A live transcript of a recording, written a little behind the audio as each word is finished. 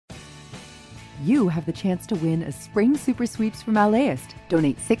you have the chance to win a spring super sweeps from LAist.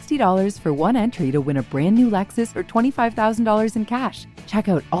 Donate $60 for one entry to win a brand new Lexus or $25,000 in cash. Check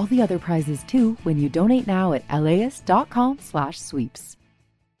out all the other prizes too when you donate now at LAist.com/sweeps.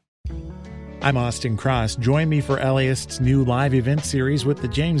 I'm Austin Cross. Join me for LAist's new live event series with the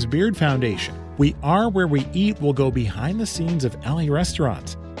James Beard Foundation. We Are Where We Eat will go behind the scenes of LA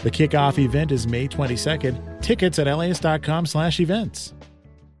restaurants. The kickoff event is May 22nd. Tickets at LAist.com/events.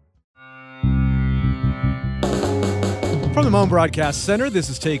 From the Moan Broadcast Center, this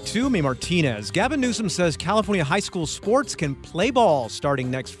is Take Two. May Martinez. Gavin Newsom says California high school sports can play ball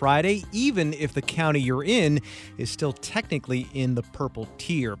starting next Friday, even if the county you're in is still technically in the purple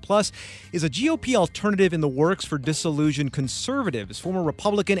tier. Plus, is a GOP alternative in the works for disillusioned conservatives? Former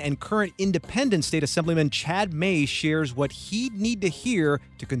Republican and current independent state assemblyman Chad May shares what he'd need to hear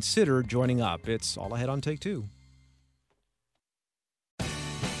to consider joining up. It's all ahead on Take Two.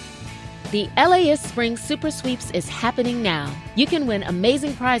 The LAist Spring Super Sweeps is happening now. You can win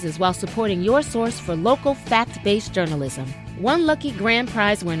amazing prizes while supporting your source for local fact-based journalism. One lucky grand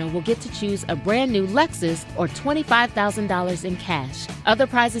prize winner will get to choose a brand new Lexus or $25,000 in cash. Other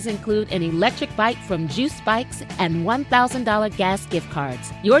prizes include an electric bike from Juice Bikes and $1,000 gas gift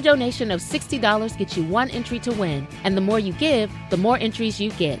cards. Your donation of $60 gets you one entry to win, and the more you give, the more entries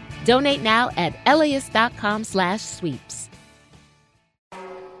you get. Donate now at LAist.com/sweeps.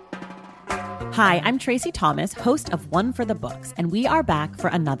 Hi, I'm Tracy Thomas, host of One for the Books, and we are back for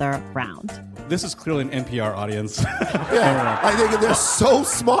another round. This is clearly an NPR audience. Yeah, I think they're so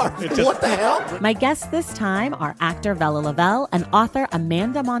smart. What the hell? My guests this time are actor Vella Lavelle and author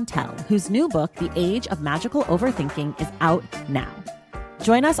Amanda Montell, whose new book, The Age of Magical Overthinking, is out now.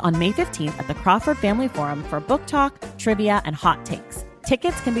 Join us on May 15th at the Crawford Family Forum for book talk, trivia, and hot takes.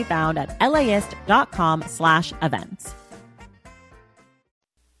 Tickets can be found at laist.com/events.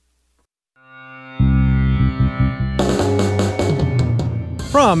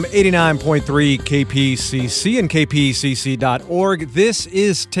 From 89.3 KPCC and kpcc.org, this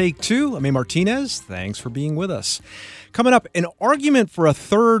is Take Two. I'm A. Martinez. Thanks for being with us. Coming up, an argument for a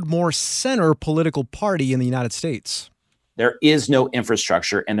third, more center political party in the United States. There is no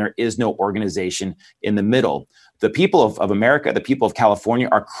infrastructure and there is no organization in the middle. The people of America, the people of California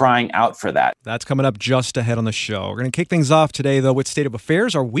are crying out for that. That's coming up just ahead on the show. We're going to kick things off today, though, with State of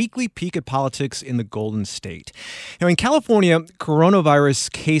Affairs, our weekly peek at politics in the Golden State. Now, in California, coronavirus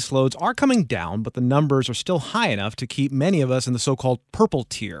caseloads are coming down, but the numbers are still high enough to keep many of us in the so-called purple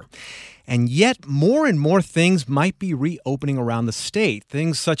tier. And yet, more and more things might be reopening around the state,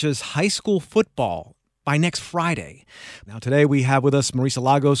 things such as high school football by next Friday. Now, today we have with us Marisa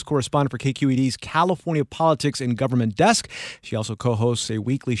Lagos, correspondent for KQED's California Politics and Government Desk. She also co-hosts a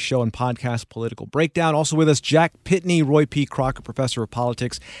weekly show and podcast, Political Breakdown. Also with us, Jack Pitney, Roy P. Crocker, professor of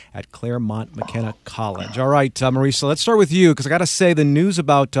politics at Claremont McKenna College. All right, Marisa, let's start with you, because I got to say the news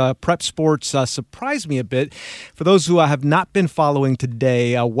about prep sports surprised me a bit. For those who have not been following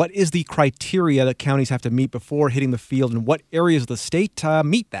today, what is the criteria that counties have to meet before hitting the field, and what areas of the state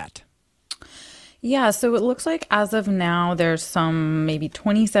meet that? Yeah, so it looks like as of now, there's some maybe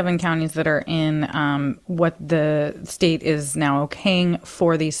 27 counties that are in what the state is now okaying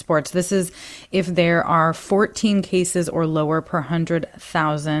for these sports. This is if there are 14 cases or lower per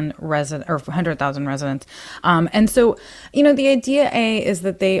 100,000 residents. And so, you know, the idea is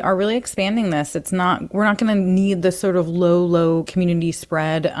that they are really expanding this. We're not going to need the sort of low community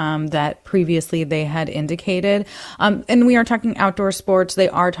spread that previously they had indicated. And we are talking outdoor sports. They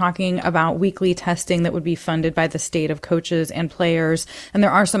are talking about weekly testing that would be funded by the state of coaches and players. And there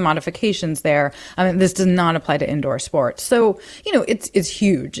are some modifications there. This does not apply to indoor sports. So, you know, it's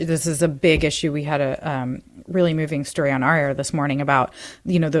huge. This is a big issue. We had a really moving story on our air this morning about,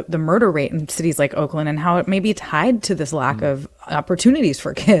 you know, the murder rate in cities like Oakland and how it may be tied to this lack of opportunities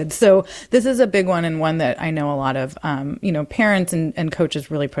for kids. So this is a big one, and one that I know a lot of, parents and coaches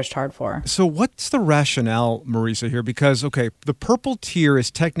really pushed hard for. So what's the rationale, Marisa, here? Because, okay, the purple tier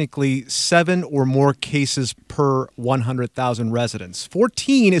is technically 7 or more cases per 100,000 residents.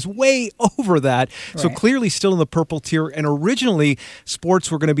 14 is way over that. Right. So clearly still in the purple tier. And originally, sports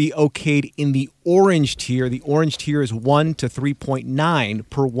were going to be okayed in the orange tier. The orange tier is 1 to 3.9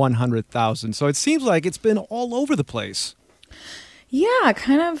 per 100,000. So it seems like it's been all over the place. Yeah,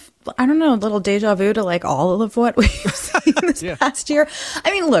 kind of I don't know, a little deja vu to like all of what we've seen this past year.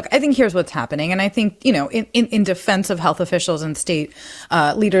 I mean, look, I think here's what's happening. And I think, in defense of health officials and state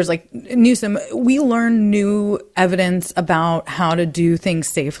leaders like Newsom, we learn new evidence about how to do things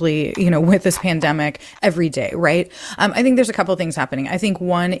safely, with this pandemic every day, right? I think there's a couple of things happening. I think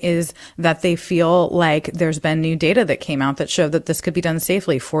one is that they feel like there's been new data that came out that showed that this could be done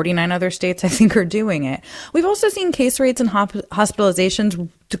safely. 49 other states, I think, are doing it. We've also seen case rates and hospitalizations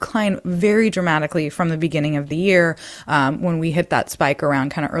decline very dramatically from the beginning of the year when we hit that spike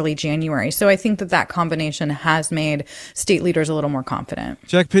around kind of early January. So I think that combination has made state leaders a little more confident.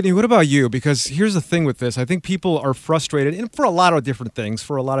 Jack Pitney, what about you? Because here's the thing with this. I think people are frustrated and for a lot of different things,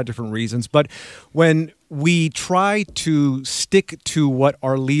 for a lot of different reasons. But when we try to stick to what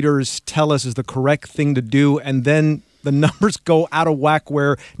our leaders tell us is the correct thing to do, and then the numbers go out of whack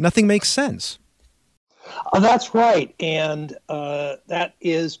where nothing makes sense. That's right. And that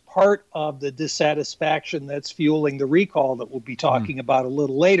is part of the dissatisfaction that's fueling the recall that we'll be talking about a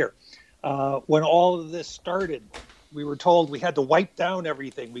little later. When all of this started, we were told we had to wipe down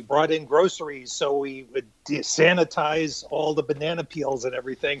everything. We brought in groceries so we would sanitize all the banana peels and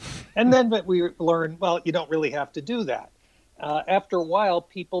everything. And then we learned, well, you don't really have to do that. After a while,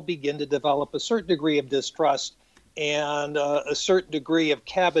 people begin to develop a certain degree of distrust and a certain degree of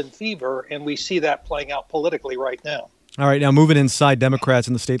cabin fever, and we see that playing out politically right now. All right, now moving inside, Democrats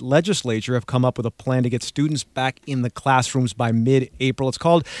in the state legislature have come up with a plan to get students back in the classrooms by mid-April. It's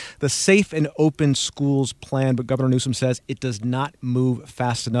called the Safe and Open Schools Plan, but Governor Newsom says it does not move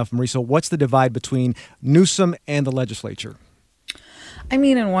fast enough. Marisa, what's the divide between Newsom and the legislature? I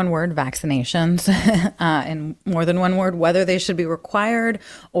mean, in one word, vaccinations, in more than one word, whether they should be required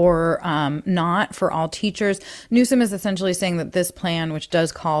or not for all teachers. Newsom is essentially saying that this plan, which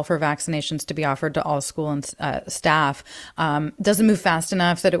does call for vaccinations to be offered to all school and staff, doesn't move fast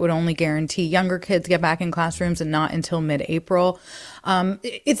enough, that it would only guarantee younger kids get back in classrooms and not until mid-April.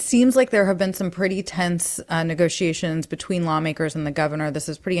 It seems like there have been some pretty tense negotiations between lawmakers and the governor. This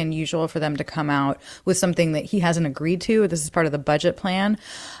is pretty unusual for them to come out with something that he hasn't agreed to. This is part of the budget plan.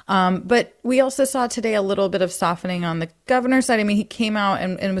 But we also saw today a little bit of softening on the governor's side. I mean, he came out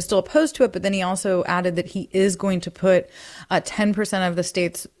and was still opposed to it, but then he also added that he is going to put 10% of the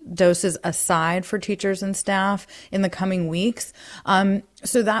state's doses aside for teachers and staff in the coming weeks.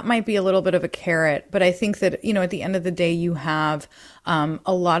 So that might be a little bit of a carrot. But I think that, at the end of the day, you have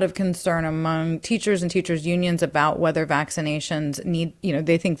a lot of concern among teachers and teachers unions about whether vaccinations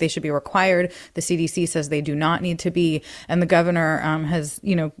they think they should be required. The CDC says they do not need to be. And the governor has,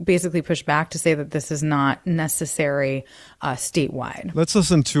 basically pushed back to say that this is not necessary statewide. Let's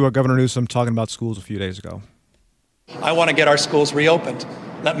listen to Governor Newsom talking about schools a few days ago. I want to get our schools reopened.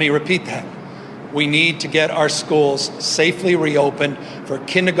 Let me repeat that. We need to get our schools safely reopened for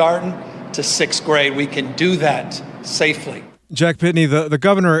kindergarten to sixth grade. We can do that safely. Jack Pitney, the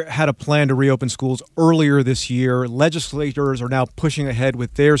governor had a plan to reopen schools earlier this year. Legislators are now pushing ahead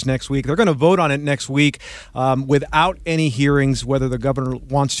with theirs next week. They're going to vote on it next week without any hearings, whether the governor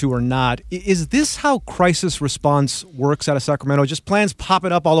wants to or not. Is this how crisis response works out of Sacramento? Just plans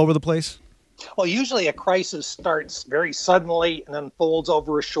popping up all over the place? Well, usually a crisis starts very suddenly and unfolds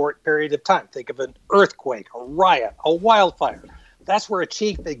over a short period of time. Think of an earthquake, a riot, a wildfire. That's where a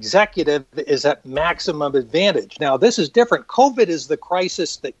chief executive is at maximum advantage. Now, this is different. COVID is the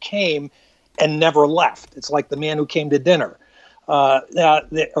crisis that came and never left. It's like the man who came to dinner.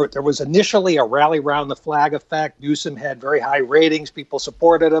 There was initially a rally around the flag effect. Newsom had very high ratings. People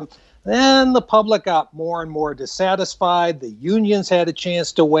supported him. Then the public got more and more dissatisfied. The unions had a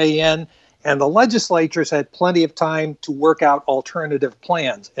chance to weigh in. And the legislatures had plenty of time to work out alternative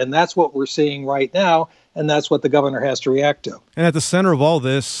plans. And that's what we're seeing right now. And that's what the governor has to react to. And at the center of all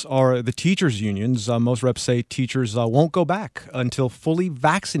this are the teachers' unions. Most reps say teachers won't go back until fully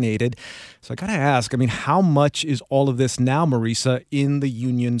vaccinated. So I got to ask, how much is all of this now, Marisa, in the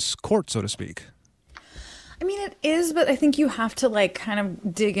union's court, so to speak? It is, but I think you have to kind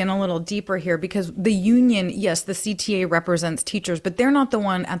of dig in a little deeper here, because the union, yes, the CTA represents teachers, but they're not the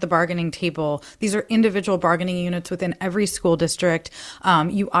one at the bargaining table. These are individual bargaining units within every school district.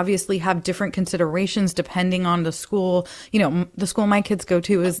 You obviously have different considerations depending on the school. The school my kids go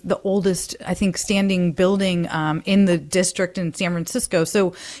to is the oldest, I think, standing building in the district in San Francisco.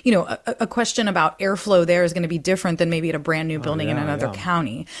 So, a question about airflow there is going to be different than maybe at a brand new building in another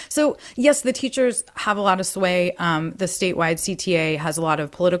county. So, yes, the teachers have a lot of sway. The statewide CTA has a lot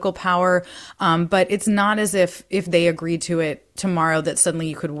of political power, but it's not as if they agree to it, tomorrow that suddenly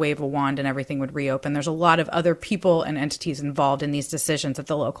you could wave a wand and everything would reopen. There's a lot of other people and entities involved in these decisions at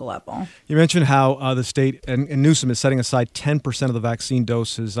the local level. You mentioned how the state and Newsom is setting aside 10% of the vaccine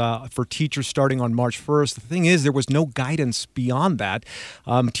doses for teachers starting on March 1st. The thing is, there was no guidance beyond that.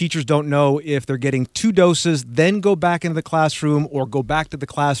 Teachers don't know if they're getting 2 doses, then go back into the classroom, or go back to the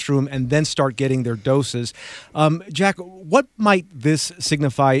classroom and then start getting their doses. Jack, what might this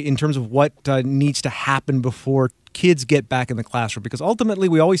signify in terms of what needs to happen before kids get back in the classroom? Because ultimately,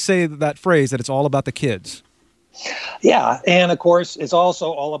 we always say that phrase that it's all about the kids. Yeah, and of course, it's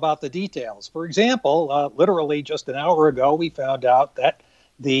also all about the details. For example, literally just an hour ago, we found out that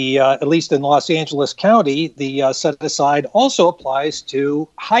at least in Los Angeles County, the set aside also applies to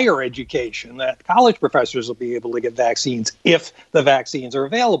higher education, that college professors will be able to get vaccines if the vaccines are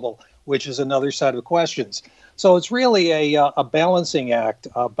available, which is another set of questions. So it's really a balancing act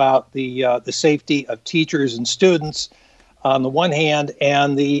about the safety of teachers and students on the one hand,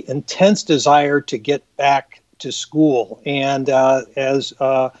 and the intense desire to get back to school. And as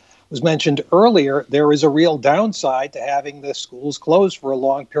was mentioned earlier, there is a real downside to having the schools closed for a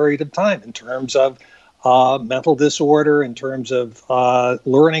long period of time in terms of mental disorder, in terms of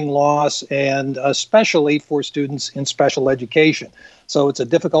learning loss, and especially for students in special education. So it's a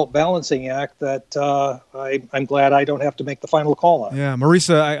difficult balancing act that I'm glad I don't have to make the final call on. Yeah,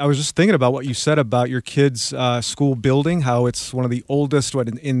 Marisa, I was just thinking about what you said about your kids' school building, how it's one of the oldest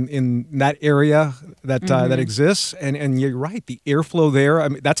in that area that that exists, and you're right, the airflow there. I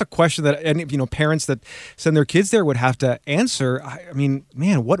mean, that's a question that any parents that send their kids there would have to answer. I mean,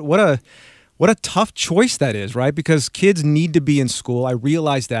 man, what a tough choice that is, right? Because kids need to be in school. I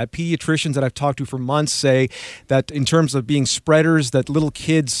realize that. Pediatricians that I've talked to for months say that in terms of being spreaders, that little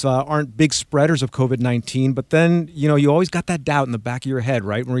kids aren't big spreaders of COVID-19. But then, you always got that doubt in the back of your head,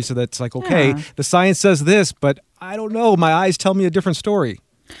 right, Marisa? That's like, okay, the science says this, but I don't know. My eyes tell me a different story.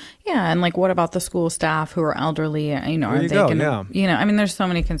 Yeah, and what about the school staff who are elderly? Are they going to, there's so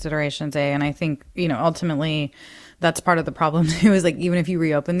many considerations, and I think, ultimately, that's part of the problem too, is even if you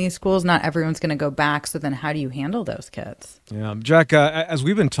reopen these schools, not everyone's going to go back. So then how do you handle those kids? Yeah. Jack, as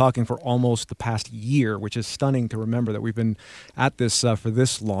we've been talking for almost the past year, which is stunning to remember that we've been at this for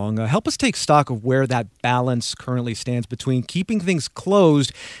this long, help us take stock of where that balance currently stands between keeping things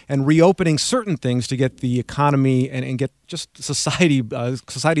closed and reopening certain things to get the economy and get just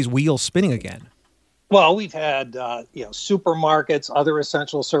society's wheels spinning again. Well, we've had, supermarkets, other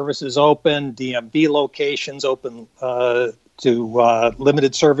essential services open, DMV locations open to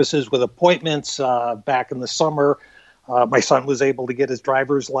limited services with appointments. Back in the summer, my son was able to get his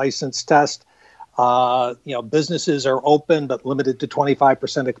driver's license test. Businesses are open, but limited to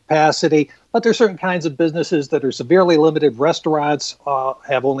 25% of capacity. But there are certain kinds of businesses that are severely limited. Restaurants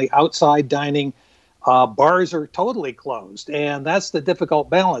have only outside dining. Bars are totally closed, and that's the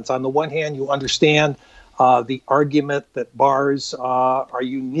difficult balance. On the one hand, you understand the argument that bars are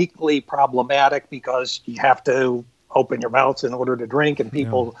uniquely problematic because you have to open your mouths in order to drink, and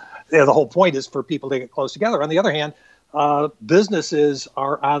people, the whole point is for people to get close together. On the other hand, businesses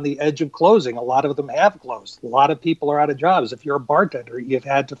are on the edge of closing. A lot of them have closed. A lot of people are out of jobs. If you're a bartender, you've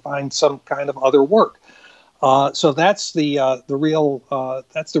had to find some kind of other work. So that's the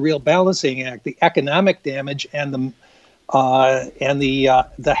real balancing act: the economic damage and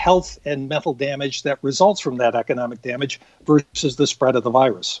the health and mental damage that results from that economic damage versus the spread of the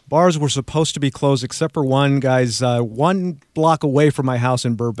virus. Bars were supposed to be closed except for one, guys, 1 block away from my house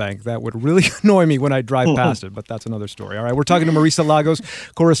in Burbank. That would really annoy me when I drive past it, but that's another story. All right, we're talking to Marisa Lagos,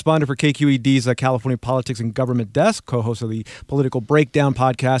 correspondent for KQED's California Politics and Government Desk, co-host of the Political Breakdown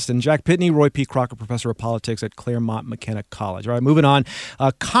podcast, and Jack Pitney, Roy P. Crocker Professor of Politics at Claremont McKenna College. All right, moving on.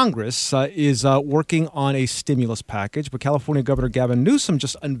 Congress is working on a stimulus package, but California Governor Gavin Newsom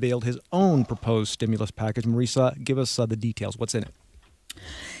just unveiled his own proposed stimulus package. Marisa, give us the details. What's in it?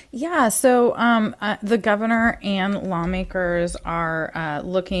 Yeah, so the governor and lawmakers are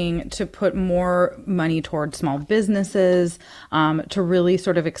looking to put more money toward small businesses, to really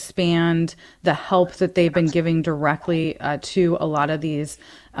sort of expand the help that they've been giving directly to a lot of these,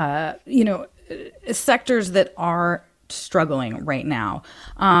 sectors that are struggling right now.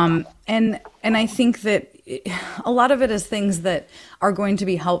 And I think that a lot of it is things that are going to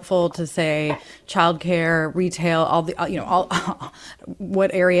be helpful to, say, childcare, retail,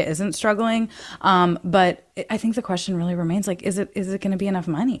 what area isn't struggling. But I think the question really remains, is it going to be enough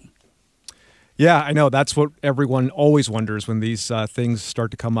money? Yeah, I know. That's what everyone always wonders when these things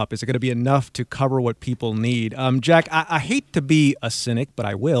start to come up. Is it going to be enough to cover what people need? Jack, I hate to be a cynic, but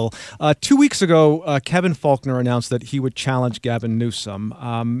I will. 2 weeks ago, Kevin Faulconer announced that he would challenge Gavin Newsom,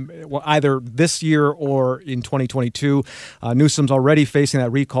 either this year or in 2022. Newsom's already facing that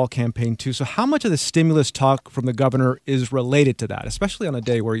recall campaign, too. So how much of the stimulus talk from the governor is related to that, especially on a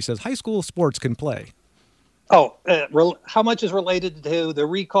day where he says high school sports can play? How much is related to the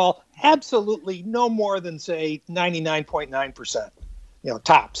recall? Absolutely no more than, say, 99.9%,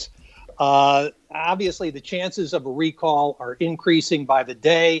 tops. Obviously, the chances of a recall are increasing by the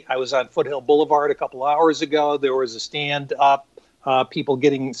day. I was on Foothill Boulevard a couple hours ago. There was a stand up, people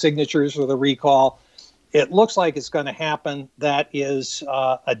getting signatures for the recall. It looks like it's going to happen. That is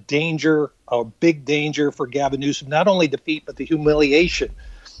a big danger for Gavin Newsom, not only defeat, but the humiliation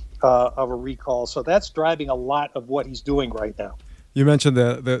of a recall. So that's driving a lot of what he's doing right now. You mentioned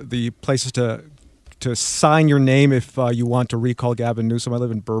the places to sign your name if you want to recall Gavin Newsom. I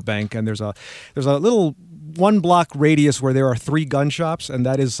live in Burbank, and there's a little 1 block radius where there are 3 gun shops, and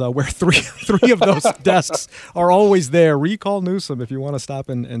that is where three of those desks are always there. Recall Newsom if you want to stop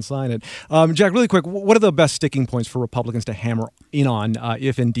and sign it. Jack, really quick, what are the best sticking points for Republicans to hammer in on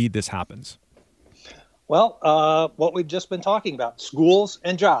if indeed this happens? Well, what we've just been talking about, schools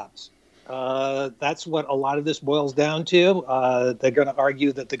and jobs. That's what a lot of this boils down to. They're going to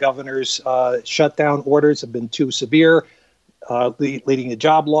argue that the governor's shutdown orders have been too severe, leading to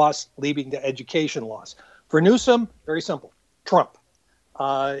job loss, leading to education loss. For Newsom, very simple, Trump.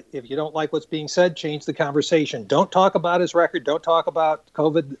 If you don't like what's being said, change the conversation. Don't talk about his record. Don't talk about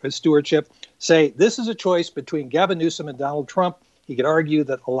COVID stewardship. Say this is a choice between Gavin Newsom and Donald Trump. He could argue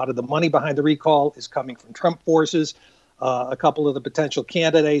that a lot of the money behind the recall is coming from Trump forces. A couple of the potential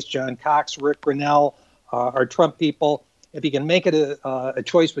candidates, John Cox, Rick Grinnell, are Trump people. If he can make it a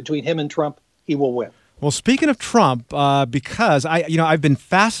choice between him and Trump, he will win. Well, speaking of Trump, because I've been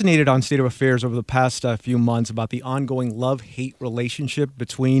fascinated on State of Affairs over the past few months about the ongoing love-hate relationship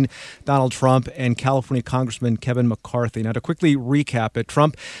between Donald Trump and California Congressman Kevin McCarthy. Now, to quickly recap it,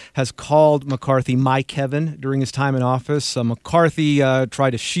 Trump has called McCarthy "my Kevin" during his time in office. McCarthy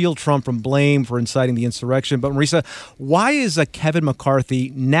tried to shield Trump from blame for inciting the insurrection. But Marisa, why is Kevin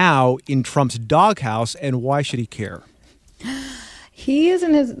McCarthy now in Trump's doghouse, and why should he care? He is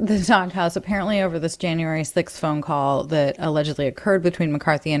in the doghouse apparently over this January 6th phone call that allegedly occurred between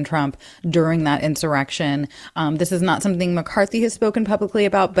McCarthy and Trump during that insurrection. This is not something McCarthy has spoken publicly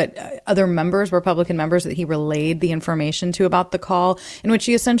about, but other members, Republican members that he relayed the information to about the call, in which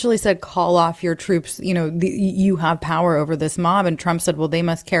he essentially said, call off your troops. You have power over this mob. And Trump said, well, they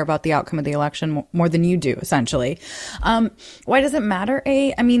must care about the outcome of the election more than you do, essentially. Why does it matter?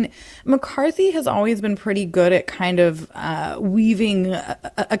 McCarthy has always been pretty good at kind of weaving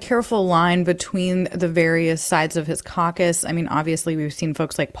a careful line between the various sides of his caucus. Obviously, we've seen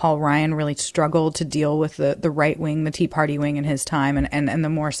folks like Paul Ryan really struggle to deal with the right wing, the Tea Party wing in his time, and the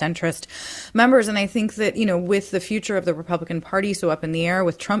more centrist members. And I think that, with the future of the Republican Party so up in the air,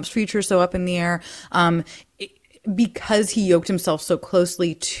 with Trump's future so up in the air, because he yoked himself so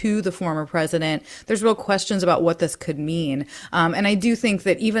closely to the former president, there's real questions about what this could mean. And I do think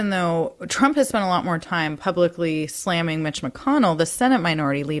that even though Trump has spent a lot more time publicly slamming Mitch McConnell, the Senate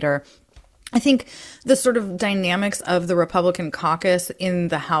minority leader, I think the sort of dynamics of the Republican caucus in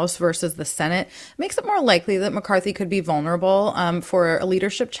the House versus the Senate makes it more likely that McCarthy could be vulnerable for a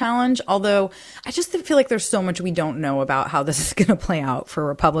leadership challenge. Although I just feel like there's so much we don't know about how this is going to play out for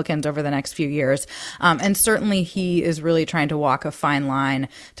Republicans over the next few years. And certainly he is really trying to walk a fine line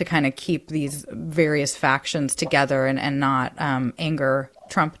to kind of keep these various factions together and not anger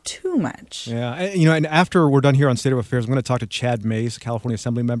Trump too much. Yeah. And after we're done here on State of Affairs, I'm going to talk to Chad Mays, a California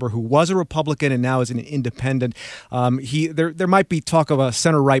Assembly member who was a Republican and now is an independent. There might be talk of a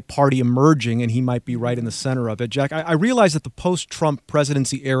center-right party emerging, and he might be right in the center of it. Jack, I realize that the post-Trump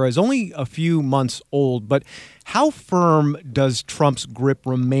presidency era is only a few months old, but how firm does Trump's grip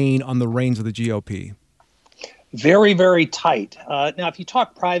remain on the reins of the GOP? Very, very tight. Now, if you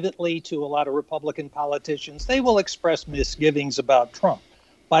talk privately to a lot of Republican politicians, they will express misgivings about Trump.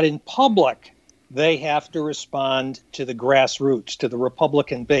 But in public, they have to respond to the grassroots, to the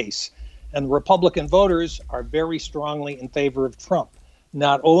Republican base. And the Republican voters are very strongly in favor of Trump,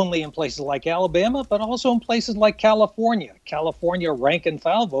 not only in places like Alabama, but also in places like California. California rank and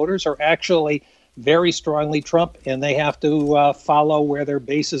file voters are actually very strongly Trump, and they have to follow where their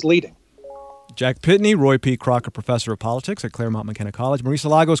base is leading. Jack Pitney, Roy P. Crocker Professor of Politics at Claremont McKenna College. Marisa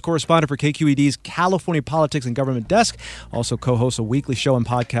Lagos, correspondent for KQED's California Politics and Government Desk. Also co-hosts a weekly show and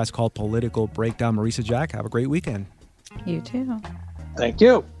podcast called Political Breakdown. Marisa, Jack, have a great weekend. You too. Thank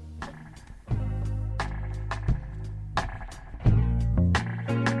you.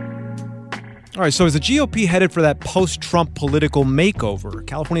 All right, so is the GOP headed for that post-Trump political makeover?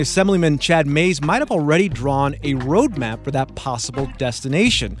 California Assemblyman Chad Mayes might have already drawn a roadmap for that possible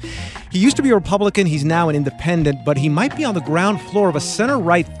destination. He used to be a Republican, he's now an independent, but he might be on the ground floor of a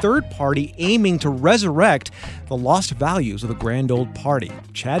center-right third party aiming to resurrect the lost values of the grand old party.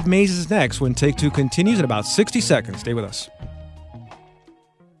 Chad Mayes is next when Take Two continues in about 60 seconds. Stay with us.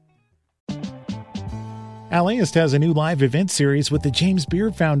 LAist has a new live event series with the James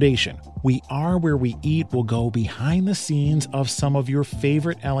Beard Foundation. We Are Where We Eat will go behind the scenes of some of your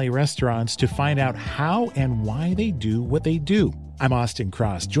favorite LA restaurants to find out how and why they do what they do. I'm Austin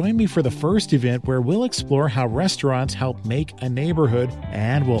Cross. Join me for the first event where we'll explore how restaurants help make a neighborhood,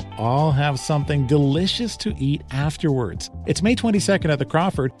 and we'll all have something delicious to eat afterwards. It's May 22nd at the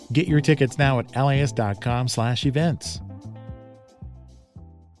Crawford. Get your tickets now at laist.com/events.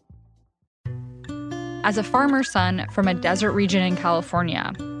 As a farmer's son from a desert region in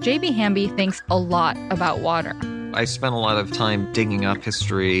California, J.B. Hamby thinks a lot about water. I spent a lot of time digging up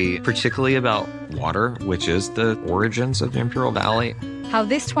history, particularly about water, which is the origins of the Imperial Valley. How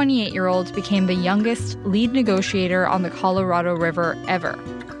this 28-year-old became the youngest lead negotiator on the Colorado River ever.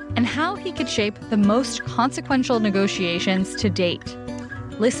 And how he could shape the most consequential negotiations to date.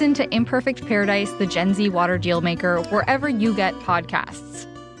 Listen to Imperfect Paradise, the Gen Z Water Dealmaker, wherever you get podcasts.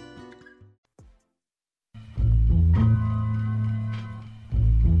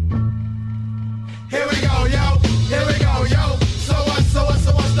 Here we go, yo. Here we go, yo. So what's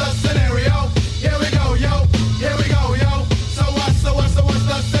the scenario? Here we go, yo. Here we go, yo. So what's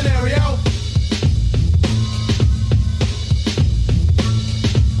the scenario?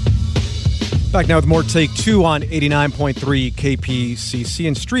 Back now with more Take Two on 89.3 KPCC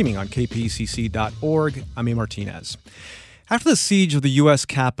and streaming on kpcc.org. I'm A. Martinez. After the siege of the U.S.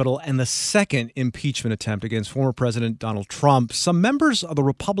 Capitol and the second impeachment attempt against former President Donald Trump, some members of the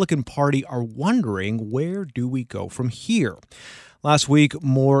Republican Party are wondering, where do we go from here? Last week,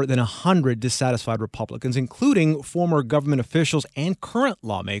 more than 100 dissatisfied Republicans, including former government officials and current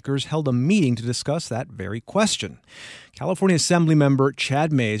lawmakers, held a meeting to discuss that very question. California Assembly member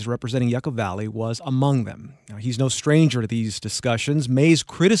Chad Mayes, representing Yucca Valley, was among them. Now, he's no stranger to these discussions. Mayes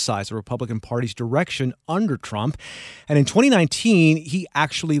criticized the Republican Party's direction under Trump, and in 2019, he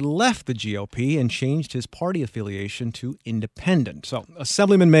actually left the GOP and changed his party affiliation to independent. So,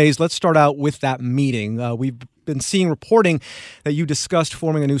 Assemblyman Mayes, let's start out with that meeting. We've been seeing reporting that you discussed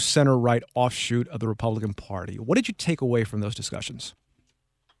forming a new center-right offshoot of the Republican Party. What did you take away from those discussions?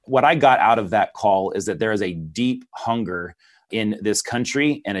 What I got out of that call is that there is a deep hunger in this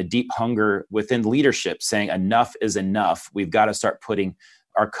country and a deep hunger within leadership saying enough is enough. We've got to start putting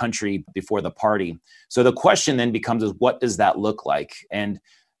our country before the party. So the question then becomes, is what does that look like? And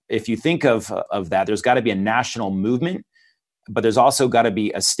if you think of that, there's got to be a national movement, but there's also got to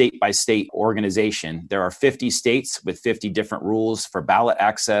be a state-by-state organization. There are 50 states with 50 different rules for ballot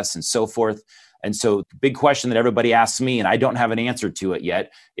access and so forth. And so the big question that everybody asks me, and I don't have an answer to it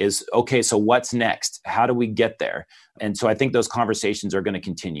yet, is, okay, so what's next? How do we get there? And so I think those conversations are going to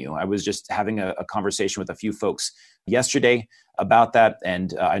continue. I was just having a conversation with a few folks yesterday about that.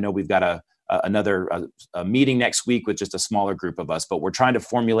 And I know we've got another meeting next week with just a smaller group of us, but we're trying to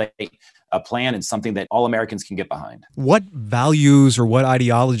formulate a plan and something that all Americans can get behind. What values or what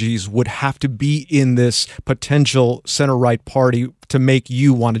ideologies would have to be in this potential center-right party to make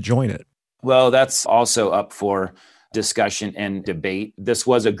you want to join it? Well, that's also up for discussion and debate. This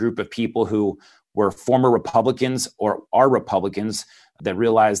was a group of people who were former Republicans or are Republicans that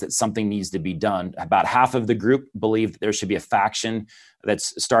realized that something needs to be done. About half of the group believed there should be a faction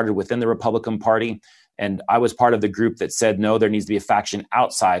that's started within the Republican Party. And I was part of the group that said, no, there needs to be a faction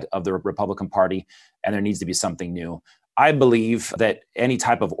outside of the Republican Party, and there needs to be something new. I believe that any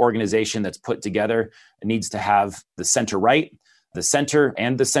type of organization that's put together needs to have the center-right, the center,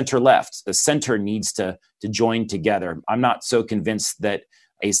 and the center-left. The center needs to join together. I'm not so convinced that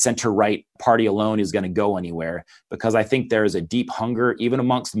a center-right party alone is going to go anywhere, because I think there is a deep hunger, even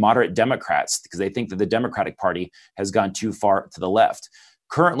amongst moderate Democrats, because they think that the Democratic Party has gone too far to the left.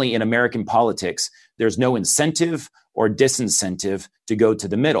 Currently in American politics, there's no incentive or disincentive to go to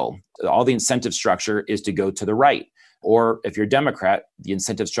the middle. All the incentive structure is to go to the right. Or if you're a Democrat, the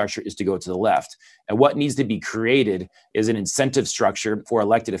incentive structure is to go to the left. And what needs to be created is an incentive structure for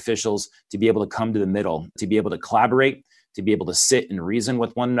elected officials to be able to come to the middle, to be able to collaborate, to be able to sit and reason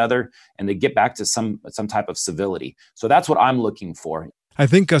with one another, and to get back to some type of civility. So that's what I'm looking for. I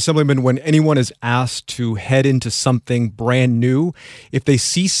think, Assemblyman, when anyone is asked to head into something brand new, if they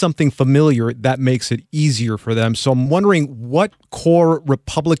see something familiar, that makes it easier for them. So I'm wondering what core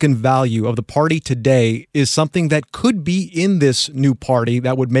Republican value of the party today is something that could be in this new party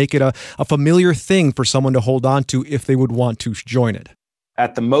that would make it a familiar thing for someone to hold on to if they would want to join it.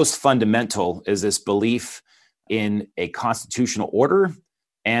 At the most fundamental is this belief in a constitutional order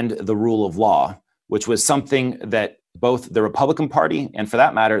and the rule of law, which was something that both the Republican Party and, for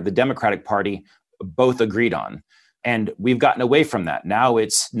that matter, the Democratic Party both agreed on. And we've gotten away from that. Now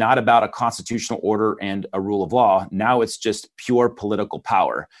it's not about a constitutional order and a rule of law. Now it's just pure political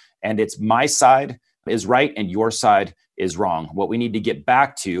power. And it's my side is right and your side is wrong. What we need to get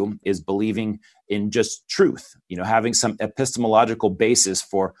back to is believing in just truth, having some epistemological basis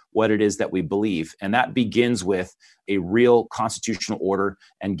for what it is that we believe. And that begins with a real constitutional order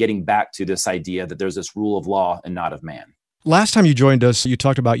and getting back to this idea that there's this rule of law and not of man. Last time you joined us, you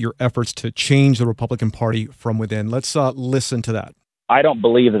talked about your efforts to change the Republican Party from within. Let's listen to that. I don't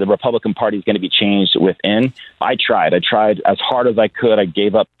believe that the Republican Party is going to be changed within. I tried as hard as I could. I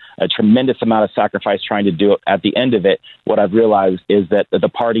gave up a tremendous amount of sacrifice trying to do it. At the end of it, what I've realized is that the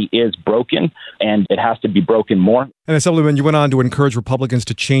party is broken and it has to be broken more. And Assemblyman, you went on to encourage Republicans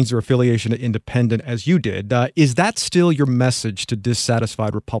to change their affiliation to independent as you did. Is that still your message to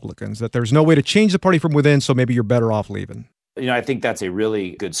dissatisfied Republicans, that there's no way to change the party from within, so maybe you're better off leaving? I think that's a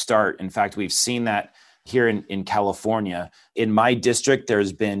really good start. In fact, we've seen that here in California. In my district,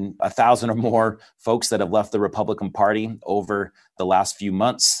 there's been 1,000 or more folks that have left the Republican Party over the last few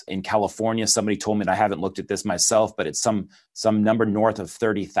months. In California, somebody told me, and I haven't looked at this myself, but it's some number north of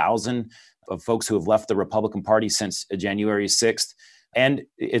 30,000 of folks who have left the Republican Party since January 6th. And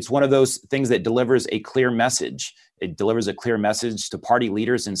it's one of those things that delivers a clear message. It delivers a clear message to party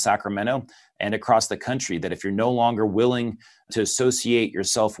leaders in Sacramento and across the country that if you're no longer willing to associate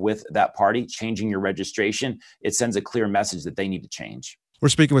yourself with that party, changing your registration, it sends a clear message that they need to change. We're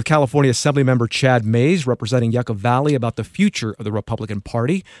speaking with California Assemblymember Chad Mayes, representing Yucca Valley, about the future of the Republican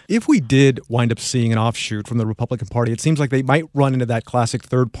Party. If we did wind up seeing an offshoot from the Republican Party, it seems like they might run into that classic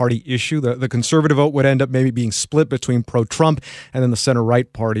third-party issue. The conservative vote would end up maybe being split between pro-Trump and then the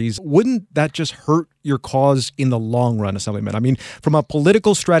center-right parties. Wouldn't that just hurt your cause in the long run, Assemblyman? I mean, from a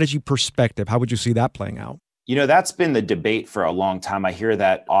political strategy perspective, how would you see that playing out? That's been the debate for a long time. I hear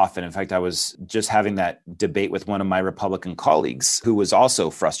that often. In fact, I was just having that debate with one of my Republican colleagues who was also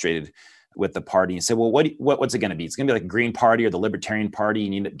frustrated with the party and said, well, what's it going to be? It's going to be like a Green Party or the Libertarian Party,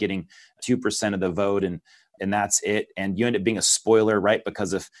 and you end up getting 2% of the vote and that's it. And you end up being a spoiler, right?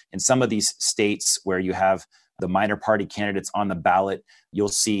 Because in some of these states where you have the minor party candidates on the ballot, you'll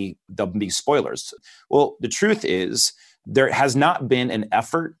see there'll be spoilers. Well, the truth is there has not been an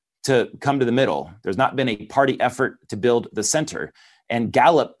effort to come to the middle. There's not been a party effort to build the center. And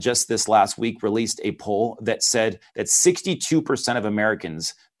Gallup just this last week released a poll that said that 62% of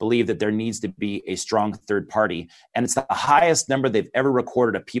Americans believe that there needs to be a strong third party. And it's the highest number they've ever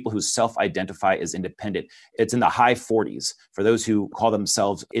recorded of people who self-identify as independent. It's in the high 40s for those who call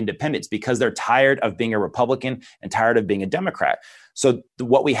themselves independents because they're tired of being a Republican and tired of being a Democrat. So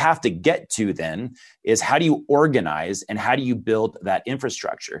what we have to get to then is how do you organize and how do you build that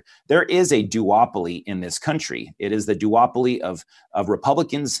infrastructure? There is a duopoly in this country. It is the duopoly of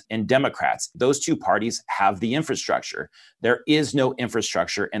Republicans and Democrats. Those two parties have the infrastructure. There is no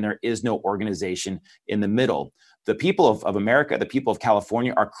infrastructure and there is no organization in the middle. The people of America, the people of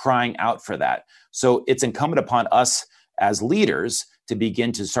California are crying out for that. So it's incumbent upon us as leaders to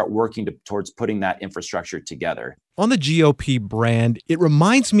begin to start working towards putting that infrastructure together. On the GOP brand, it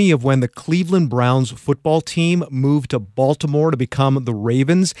reminds me of when the Cleveland Browns football team moved to Baltimore to become the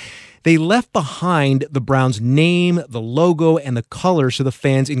Ravens. They left behind the Browns' name, the logo, and the colors to the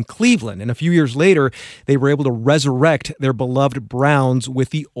fans in Cleveland. And a few years later, they were able to resurrect their beloved Browns with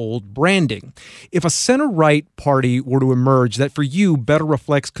the old branding. If a center-right party were to emerge that for you better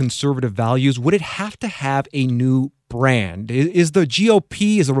reflects conservative values, would it have to have a new brand? Is the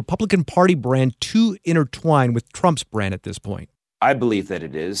GOP, is the Republican Party brand too intertwined with Trump's brand at this point? I believe that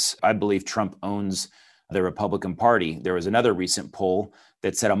it is. I believe Trump owns the Republican Party. There was another recent poll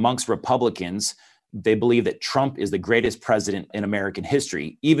that said amongst Republicans, they believe that Trump is the greatest president in American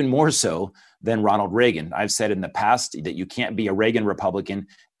history, even more so than Ronald Reagan. I've said in the past that you can't be a Reagan Republican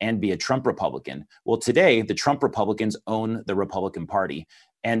and be a Trump Republican. Well, today, the Trump Republicans own the Republican Party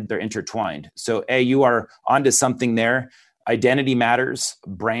and they're intertwined. So, you are onto something there. Identity matters,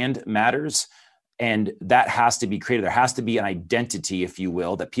 brand matters. And that has to be created. There has to be an identity, if you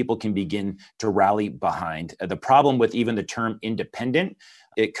will, that people can begin to rally behind. The problem with even the term independent,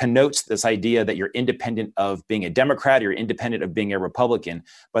 it connotes this idea that you're independent of being a Democrat, you're independent of being a Republican,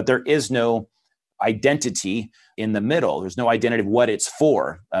 but there is no identity in the middle. There's no identity of what it's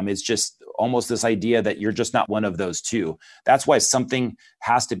for. It's just almost this idea that you're just not one of those two. That's why something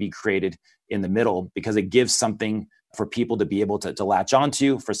has to be created in the middle, because it gives something for people to be able to latch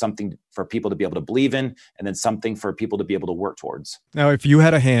onto, for something for people to be able to believe in, and then something for people to be able to work towards. Now, if you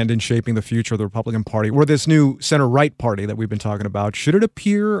had a hand in shaping the future of the Republican Party, or this new center-right party that we've been talking about, should it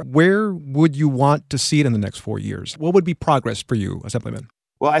appear, where would you want to see it in the next 4 years? What would be progress for you, Assemblyman?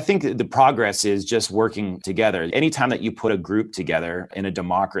 Well, I think the progress is just working together. Anytime that you put a group together in a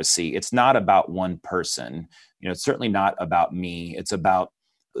democracy, it's not about one person. It's certainly not about me. It's about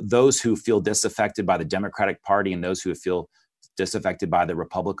those who feel disaffected by the Democratic Party and those who feel disaffected by the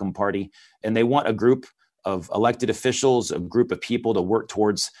Republican Party. And they want a group of elected officials, a group of people to work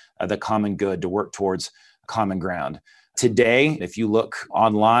towards the common good, to work towards common ground. Today, if you look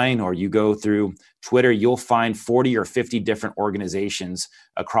online or you go through Twitter, you'll find 40 or 50 different organizations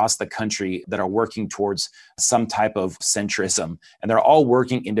across the country that are working towards some type of centrism. And they're all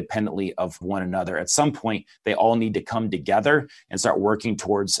working independently of one another. At some point, they all need to come together and start working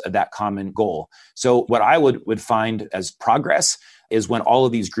towards that common goal. So what I would find as progress is when all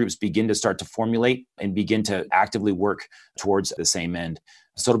of these groups begin to start to formulate and begin to actively work towards the same end.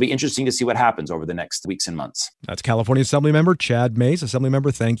 So it'll be interesting to see what happens over the next weeks and months. That's California Assemblymember Chad Mayes.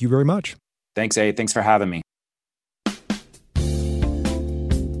 Assemblymember, thank you very much. Thanks, A. Thanks for having me.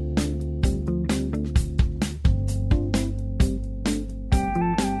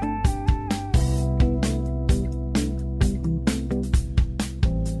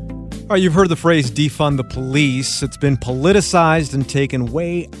 All right, you've heard the phrase defund the police. It's been politicized and taken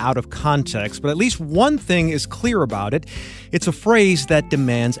way out of context, but at least one thing is clear about it. It's a phrase that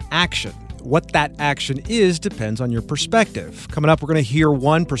demands action. What that action is depends on your perspective. Coming up, we're going to hear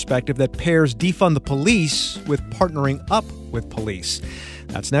one perspective that pairs defund the police with partnering up with police.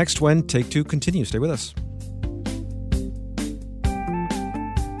 That's next when Take Two continues. Stay with us.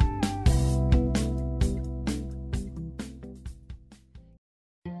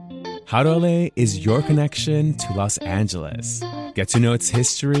 How to LA is your connection to Los Angeles. Get to know its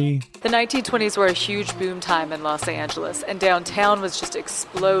history. The 1920s were a huge boom time in Los Angeles, and downtown was just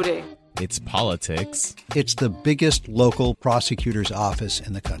exploding. Its politics. It's the biggest local prosecutor's office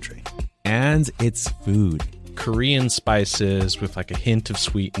in the country. And its food. Korean spices with like a hint of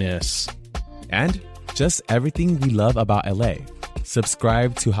sweetness. And just everything we love about LA.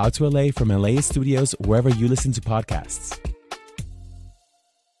 Subscribe to How to LA from LA Studios wherever you listen to podcasts.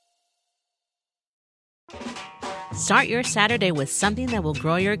 Start your Saturday with something that will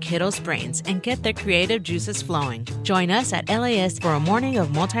grow your kiddos' brains and get their creative juices flowing. Join us at LAist for a morning of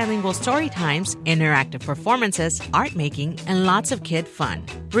multilingual story times, interactive performances, art making, and lots of kid fun.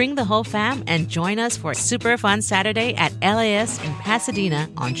 Bring the whole fam and join us for a super fun Saturday at LAist in Pasadena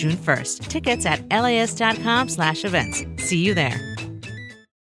on June 1st. Tickets at laist.com/events. See you there.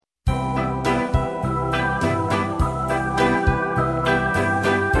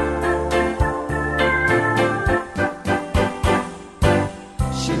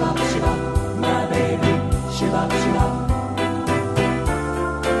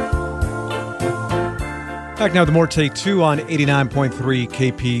 Back now with more Take Two on 89.3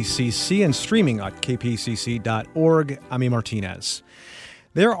 KPCC and streaming at kpcc.org. I'm E. Martinez.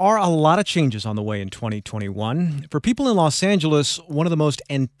 There are a lot of changes on the way in 2021. For people in Los Angeles, one of the most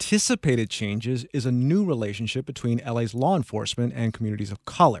anticipated changes is a new relationship between LA's law enforcement and communities of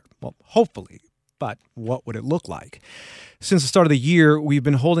color. Well, hopefully. But what would it look like? Since the start of the year, we've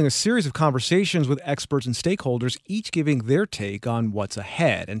been holding a series of conversations with experts and stakeholders, each giving their take on what's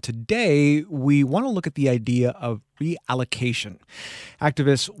ahead. And today, we want to look at the idea of reallocation.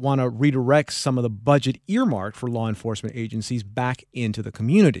 Activists want to redirect some of the budget earmarked for law enforcement agencies back into the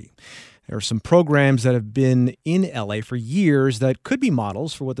community. There are some programs that have been in LA for years that could be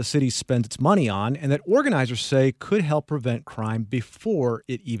models for what the city spends its money on and that organizers say could help prevent crime before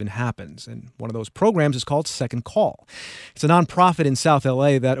it even happens. And one of those programs is called Second Call. It's a nonprofit in South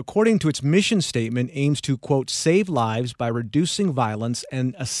LA that, according to its mission statement, aims to, quote, save lives by reducing violence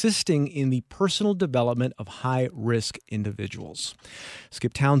and assisting in the personal development of high-risk individuals.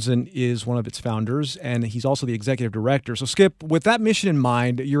 Skip Townsend is one of its founders, and he's also the executive director. So, Skip, with that mission in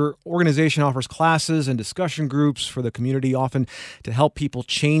mind, your organization offers classes and discussion groups for the community, often to help people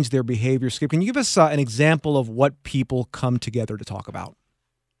change their behavior. Skip, can you give us an example of what people come together to talk about?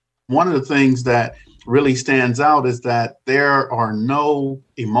 One of the things that really stands out is that there are no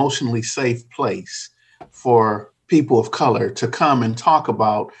emotionally safe place for people of color to come and talk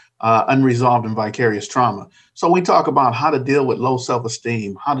about unresolved and vicarious trauma. So we talk about how to deal with low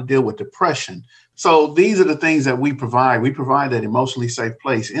self-esteem, how to deal with depression. So these are the things that we provide. We provide that emotionally safe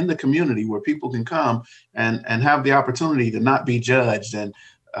place in the community where people can come and have the opportunity to not be judged and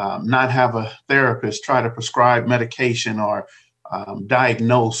not have a therapist try to prescribe medication or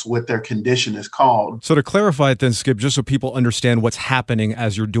diagnose what their condition is called. So to clarify it then, Skip, just so people understand what's happening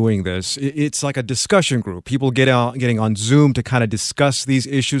as you're doing this, it's like a discussion group. People getting on Zoom to kind of discuss these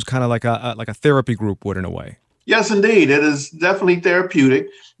issues, kind of like a therapy group would in a way. Yes, indeed. It is definitely therapeutic.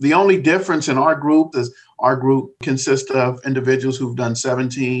 The only difference in our group is our group consists of individuals who've done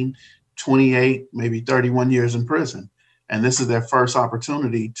 17, 28, maybe 31 years in prison. And this is their first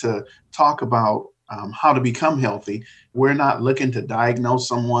opportunity to talk about how to become healthy. We're not looking to diagnose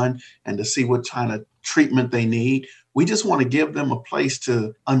someone and to see what kind of treatment they need. We just want to give them a place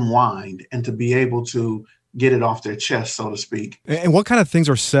to unwind and to be able to get it off their chest, so to speak. And what kind of things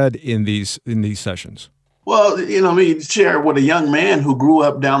are said in these sessions? Well, we share with a young man who grew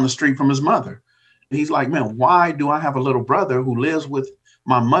up down the street from his mother. He's like, man, why do I have a little brother who lives with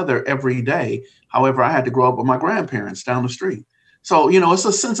my mother every day? However, I had to grow up with my grandparents down the street. So, it's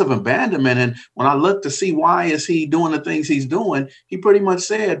a sense of abandonment. And when I look to see why is he doing the things he's doing, he pretty much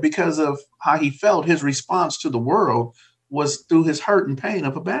said because of how he felt, his response to the world was through his hurt and pain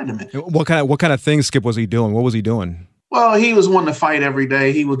of abandonment. What kind of things, Skip, was he doing? What was he doing? Well, he was one to fight every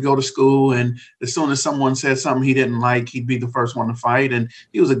day. He would go to school, and as soon as someone said something he didn't like, he'd be the first one to fight. And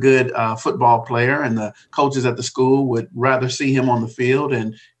he was a good football player, and the coaches at the school would rather see him on the field.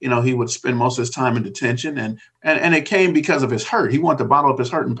 And, he would spend most of his time in detention. And it came because of his hurt. He wanted to bottle up his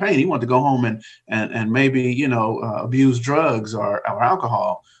hurt and pain. He wanted to go home and maybe, abuse drugs or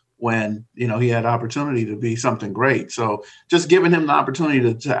alcohol when, he had opportunity to be something great. So just giving him the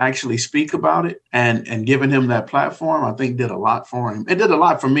opportunity to actually speak about it and giving him that platform, I think did a lot for him. It did a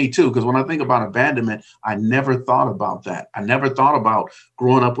lot for me too, because when I think about abandonment, I never thought about that. I never thought about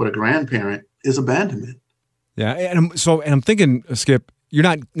growing up with a grandparent is abandonment. Yeah. And I'm thinking, Skip, you're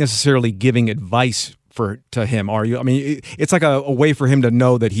not necessarily giving advice to him, are you? I mean, it's like a way for him to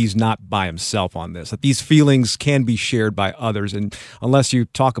know that he's not by himself on this, that these feelings can be shared by others. And unless you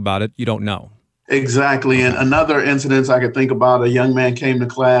talk about it, you don't know. Exactly. And another incident I could think about, a young man came to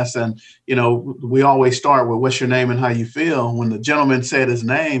class and, we always start with what's your name and how you feel. When the gentleman said his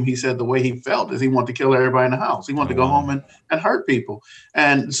name, he said the way he felt is he wanted to kill everybody in the house. He wanted to go home and hurt people.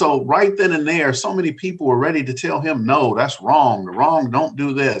 And so right then and there, so many people were ready to tell him, no, that's wrong. Wrong. Don't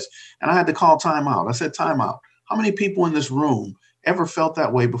do this. And I had to call time out. I said, time out. How many people in this room ever felt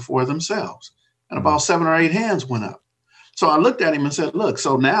that way before themselves? And about 7 or 8 hands went up. So I looked at him and said, look,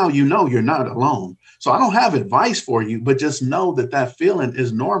 so now you're not alone. So I don't have advice for you, but just know that feeling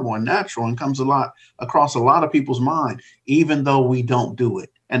is normal and natural and comes across a lot of people's mind, even though we don't do it.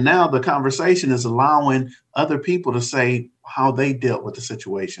 And now the conversation is allowing other people to say how they dealt with the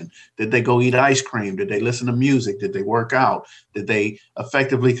situation. Did they go eat ice cream? Did they listen to music? Did they work out? Did they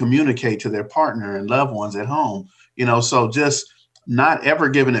effectively communicate to their partner and loved ones at home? So just not ever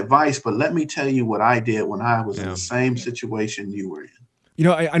giving advice, but let me tell you what I did when I was in the same situation you were in.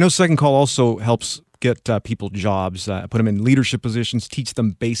 I know Second Call also helps get people jobs, put them in leadership positions, teach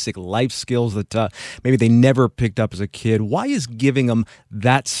them basic life skills that maybe they never picked up as a kid. Why is giving them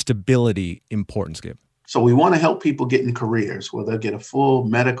that stability important, Skip? So we want to help people get in careers where they'll get a full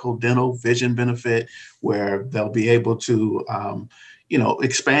medical, dental, vision benefit, where they'll be able to,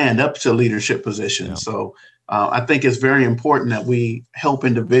 expand up to leadership positions. Yeah. So I think it's very important that we help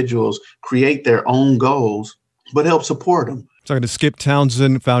individuals create their own goals, but help support them. Talking to Skip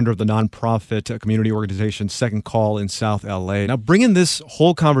Townsend, founder of the nonprofit community organization Second Call in South LA. Now, bringing this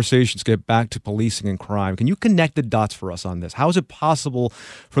whole conversation, Skip, back to policing and crime, can you connect the dots for us on this? How is it possible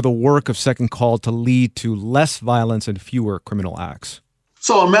for the work of Second Call to lead to less violence and fewer criminal acts?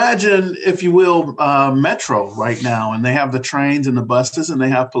 So imagine, if you will, Metro right now, and they have the trains and the buses, and they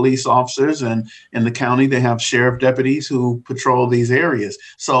have police officers, and in the county, they have sheriff deputies who patrol these areas.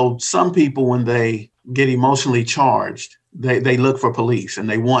 So some people, when they get emotionally charged, they look for police and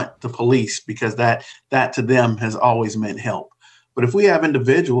they want the police because that to them has always meant help. But if we have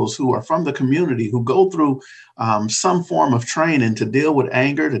individuals who are from the community who go through some form of training to deal with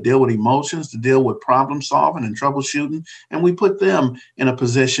anger, to deal with emotions, to deal with problem solving and troubleshooting, and we put them in a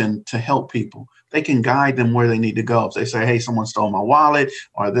position to help people, they can guide them where they need to go. If they say, hey, someone stole my wallet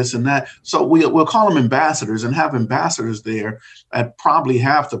or this and that. So we'll call them ambassadors and have ambassadors there at probably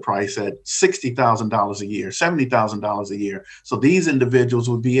half the price at $60,000 a year, $70,000 a year. So these individuals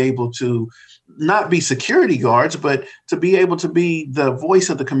would be able to not be security guards, but to be able to be the voice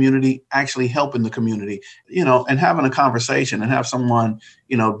of the community, actually helping the community, and having a conversation and have someone,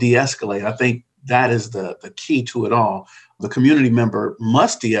 de-escalate. I think that is the key to it all. The community member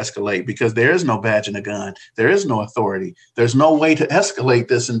must de-escalate because there is no badge and a gun. There is no authority. There's no way to escalate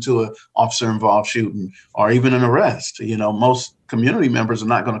this into an officer-involved shooting or even an arrest. Most community members are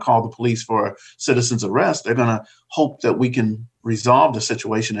not going to call the police for a citizen's arrest. They're going to hope that we can resolve the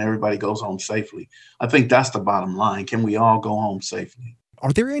situation and everybody goes home safely. I think that's the bottom line. Can we all go home safely?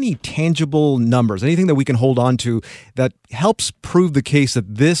 Are there any tangible numbers, anything that we can hold on to that helps prove the case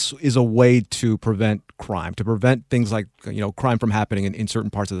that this is a way to prevent crime, to prevent things like, crime from happening in certain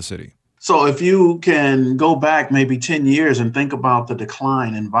parts of the city? So if you can go back maybe 10 years and think about the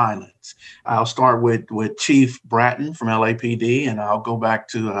decline in violence, I'll start with Chief Bratton from LAPD, and I'll go back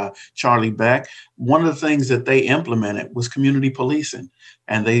to Charlie Beck. One of the things that they implemented was community policing,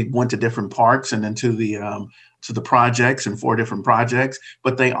 and they went to different parks and then to the projects and 4 different projects,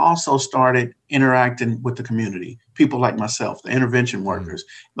 but they also started interacting with the community, people like myself, the intervention workers.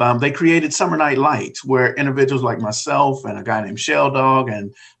 They created Summer Night Lights where individuals like myself and a guy named Shell Dog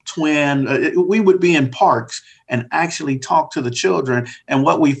and Twin, we would be in parks and actually talk to the children. And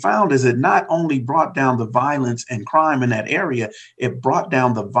what we found is it not only brought down the violence and crime in that area, it brought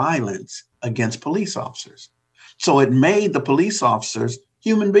down the violence against police officers. So it made the police officers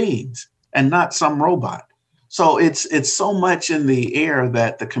human beings and not some robot. So it's so much in the air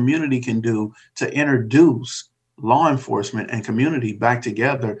that the community can do to introduce law enforcement and community back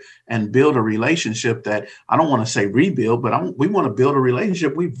together and build a relationship that I don't want to say rebuild, but we want to build a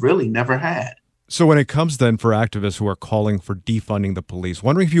relationship we've really never had. So when it comes then for activists who are calling for defunding the police,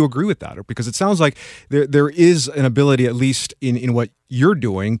 wondering if you agree with that, because it sounds like there is an ability, at least in what you're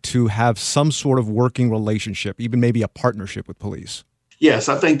doing, to have some sort of working relationship, even maybe a partnership with police. Yes,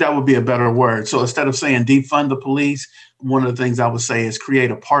 I think that would be a better word. So instead of saying defund the police, one of the things I would say is create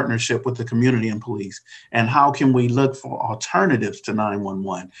a partnership with the community and police. And how can we look for alternatives to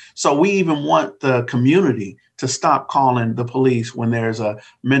 911? So we even want the community to stop calling the police when there's a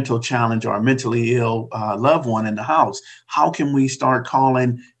mental challenge or a mentally ill loved one in the house. How can we start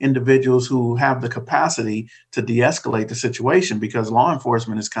calling individuals who have the capacity to de-escalate the situation? Because law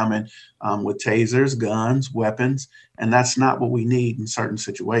enforcement is coming with tasers, guns, weapons, and that's not what we need in certain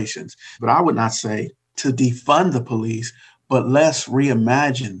situations. But I would not say to defund the police, but let's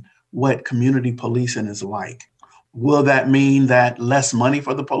reimagine what community policing is like. Will that mean that less money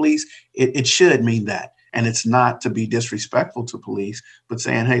for the police? It should mean that. And it's not to be disrespectful to police, but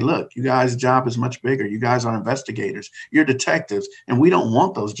saying, hey, look, you guys' job is much bigger. You guys are investigators. You're detectives. And we don't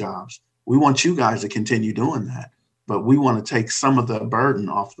want those jobs. We want you guys to continue doing that. But we want to take some of the burden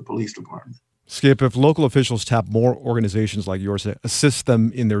off the police department. Skip, if local officials tap more organizations like yours to assist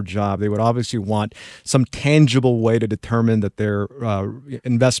them in their job, they would obviously want some tangible way to determine that their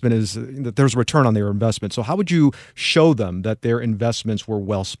investment is, that there's a return on their investment. So how would you show them that their investments were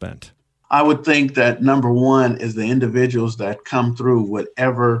well spent? I would think that number one is the individuals that come through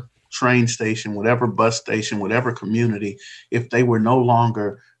whatever train station, whatever bus station, whatever community, if they were no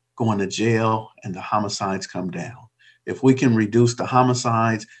longer going to jail and the homicides come down. If we can reduce the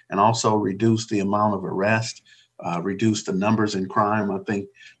homicides and also reduce the amount of arrest, reduce the numbers in crime, I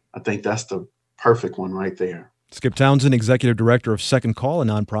think that's the perfect one right there. Skip Townsend, Executive Director of Second Call, a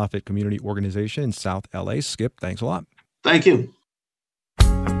nonprofit community organization in South LA. Skip, thanks a lot. Thank you.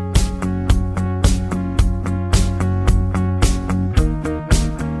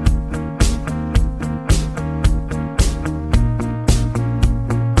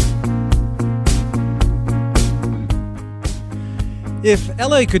 If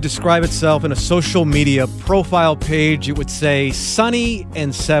LA could describe itself in a social media profile page, it would say sunny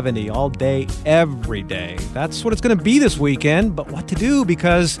and 70 all day, every day. That's what it's going to be this weekend, but what to do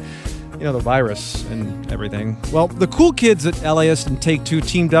because, the virus and everything. Well, the cool kids at LAist and Take-Two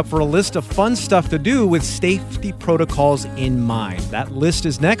teamed up for a list of fun stuff to do with safety protocols in mind. That list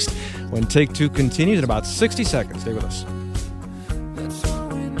is next when Take-Two continues in about 60 seconds. Stay with us.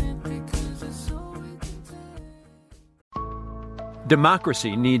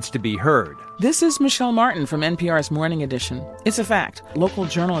 Democracy needs to be heard. This is Michelle Martin from NPR's Morning Edition. It's a fact. Local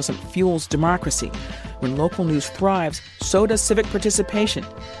journalism fuels democracy. When local news thrives, so does civic participation.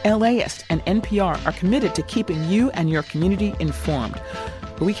 LAist and NPR are committed to keeping you and your community informed.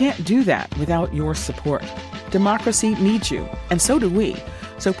 But we can't do that without your support. Democracy needs you, and so do we.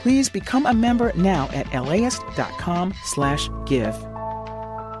 So please become a member now at laist.com/give.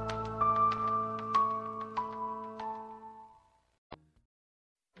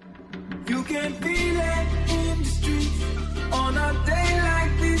 You can feel it in the streets on a day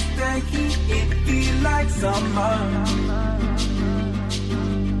like this. The heat, it feel like summer.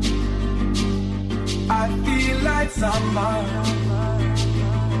 I feel like summer.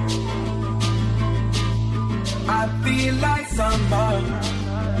 I feel like summer.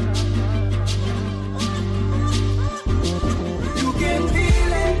 You can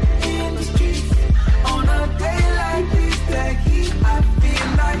feel it in the streets on a day like this. The heat, I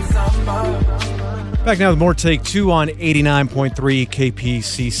feel like summer. Back now with more Take 2 on 89.3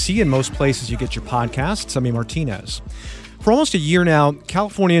 KPCC. In most places you get your podcasts. I'm Martinez. For almost a year now,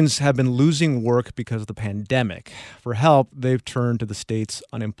 Californians have been losing work because of the pandemic. For help, they've turned to the state's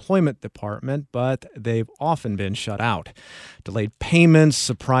unemployment department, but they've often been shut out. Delayed payments,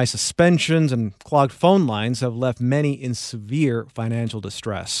 surprise suspensions, and clogged phone lines have left many in severe financial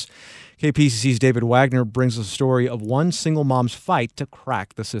distress. KPCC's David Wagner brings us a story of one single mom's fight to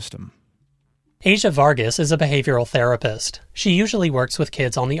crack the system. Asia Vargas is a behavioral therapist. She usually works with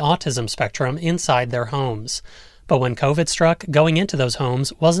kids on the autism spectrum inside their homes. But when COVID struck, going into those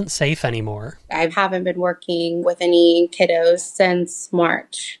homes wasn't safe anymore. I haven't been working with any kiddos since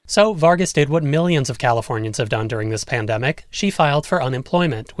March. So Vargas did what millions of Californians have done during this pandemic. She filed for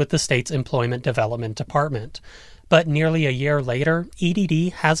unemployment with the state's Employment Development Department. But nearly a year later,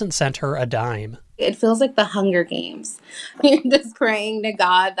 EDD hasn't sent her a dime. It feels like the Hunger Games. You're just praying to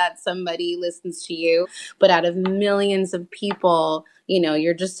God that somebody listens to you. But out of millions of people,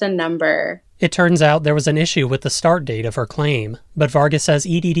 you're just a number. It turns out there was an issue with the start date of her claim. But Vargas says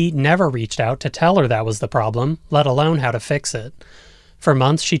EDD never reached out to tell her that was the problem, let alone how to fix it. For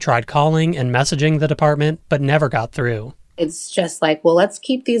months, she tried calling and messaging the department, but never got through. It's just like, well, let's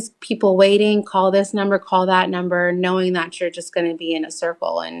keep these people waiting, call this number, call that number, knowing that you're just going to be in a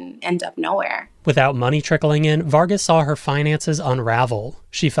circle and end up nowhere. Without money trickling in, Vargas saw her finances unravel.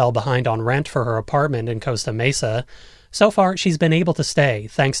 She fell behind on rent for her apartment in Costa Mesa. So far, she's been able to stay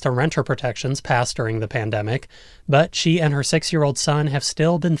thanks to renter protections passed during the pandemic, but she and her 6-year-old son have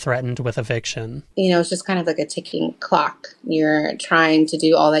still been threatened with eviction. It's just kind of like a ticking clock. You're trying to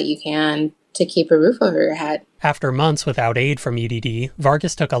do all that you can to keep a roof over your head. After months without aid from EDD,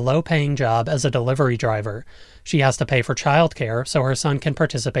 Vargas took a low-paying job as a delivery driver. She has to pay for childcare so her son can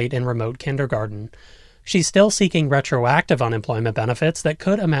participate in remote kindergarten. She's still seeking retroactive unemployment benefits that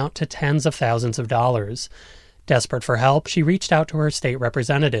could amount to tens of thousands of dollars. Desperate for help, she reached out to her state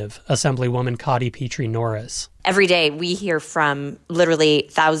representative, Assemblywoman Cotty Petrie Norris. Every day we hear from literally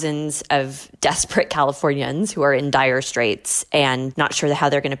thousands of desperate Californians who are in dire straits and not sure how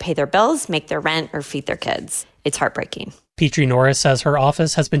they're going to pay their bills, make their rent, or feed their kids. It's heartbreaking. Petrie Norris says her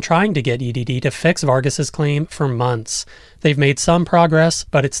office has been trying to get EDD to fix Vargas's claim for months. They've made some progress,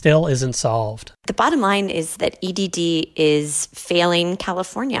 but it still isn't solved. The bottom line is that EDD is failing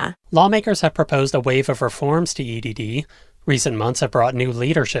California. Lawmakers have proposed a wave of reforms to EDD. Recent months have brought new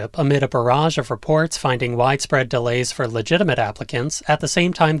leadership amid a barrage of reports finding widespread delays for legitimate applicants at the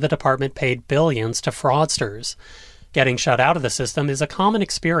same time the department paid billions to fraudsters. Getting shut out of the system is a common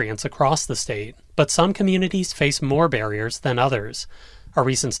experience across the state, but some communities face more barriers than others. A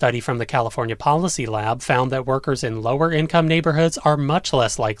recent study from the California Policy Lab found that workers in lower-income neighborhoods are much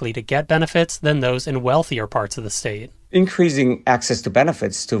less likely to get benefits than those in wealthier parts of the state. Increasing access to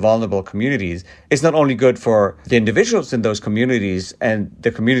benefits to vulnerable communities is not only good for the individuals in those communities and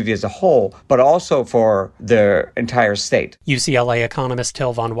the community as a whole, but also for the entire state. UCLA economist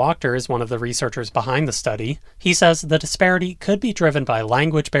Till von Wachter is one of the researchers behind the study. He says the disparity could be driven by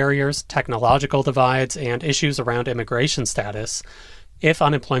language barriers, technological divides, and issues around immigration status. If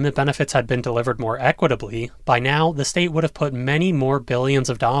unemployment benefits had been delivered more equitably, by now the state would have put many more billions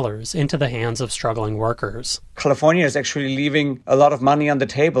of dollars into the hands of struggling workers. California is actually leaving a lot of money on the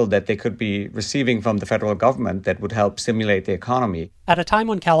table that they could be receiving from the federal government that would help stimulate the economy. At a time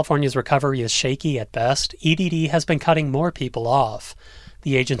when California's recovery is shaky at best, EDD has been cutting more people off.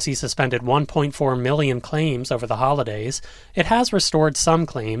 The agency suspended 1.4 million claims over the holidays. It has restored some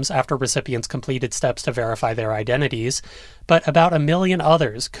claims after recipients completed steps to verify their identities, but about 1 million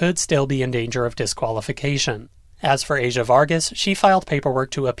others could still be in danger of disqualification. As for Asia Vargas, she filed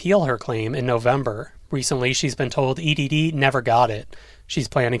paperwork to appeal her claim in November. Recently, she's been told EDD never got it. She's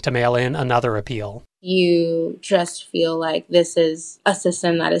planning to mail in another appeal. You just feel like this is a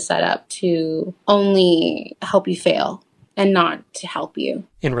system that is set up to only help you fail and not to help you.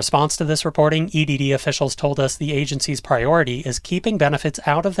 In response to this reporting, EDD officials told us the agency's priority is keeping benefits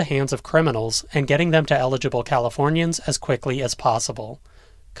out of the hands of criminals and getting them to eligible Californians as quickly as possible.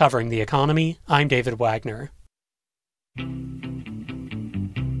 Covering the economy, I'm David Wagner.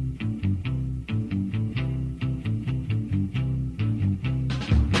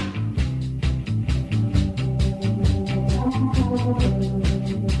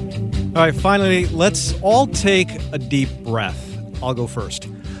 All right, finally, let's all take a deep breath. I'll go first.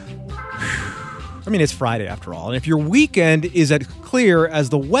 I mean, it's Friday after all, and if your weekend is as clear as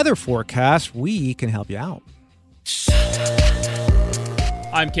the weather forecast, we can help you out.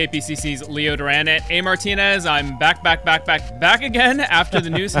 I'm KPCC's Leo Duran at A. Martinez. I'm back again after the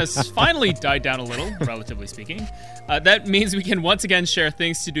news has finally died down a little, relatively speaking. That means we can once again share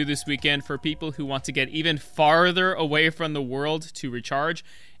things to do this weekend for people who want to get even farther away from the world to recharge.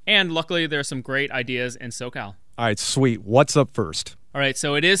 And luckily, there are some great ideas in SoCal. All right, sweet. What's up first? All right,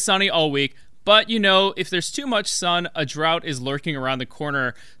 so it is sunny all week. But, you know, if there's too much sun, a drought is lurking around the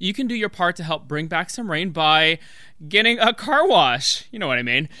corner. You can do your part to help bring back some rain by getting a car wash. You know what I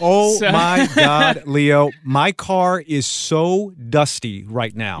mean. Oh, my God, Leo. My car is so dusty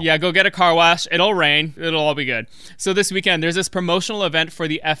right now. Yeah, go get a car wash. It'll rain. It'll all be good. So this weekend, there's this promotional event for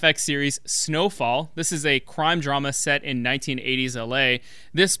the FX series Snowfall. This is a crime drama set in 1980s LA.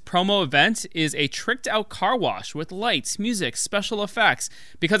 This promo event is a tricked-out car wash with lights, music, special effects.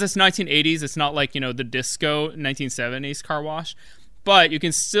 Because it's 1980s, it's not like, you know, the disco 1970s car wash. But you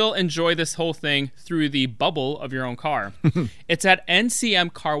can still enjoy this whole thing through the bubble of your own car. It's at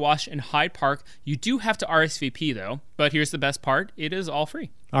NCM Car Wash in Hyde Park. You do have to RSVP, though. But here's the best part. It is all free.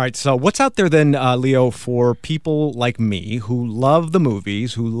 All right, so what's out there then, Leo, for people like me who love the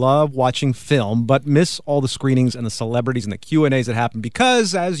movies, who love watching film, but miss all the screenings and the celebrities and the Q&As that happen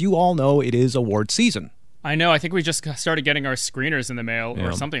because, as you all know, it is award season. I know. I think we just started getting our screeners in the mail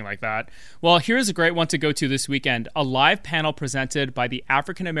or something like that. Well, here's a great one to go to this weekend. A live panel presented by the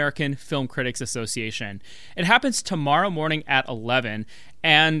African American Film Critics Association. It happens tomorrow morning at 11.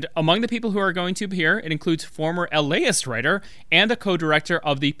 And among the people who are going to be here, it includes former LAist writer and the co-director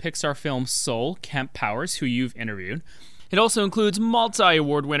of the Pixar film Soul, Kemp Powers, who you've interviewed. It also includes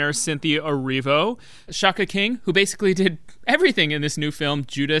multi-award winner Cynthia Erivo, Shaka King, who basically did everything in this new film,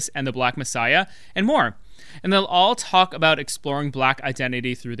 Judas and the Black Messiah, and more. And they'll all talk about exploring Black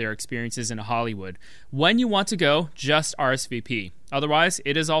identity through their experiences in Hollywood. When you want to go, just RSVP. Otherwise,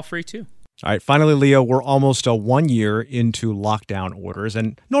 it is all free too. All right, finally, Leo, we're almost 1 year into lockdown orders,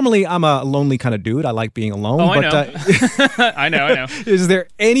 and normally I'm a lonely kind of dude. I like being alone. Oh, I know. I know. Is there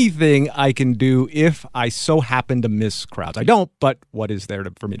anything I can do if I so happen to miss crowds? I don't, but what is there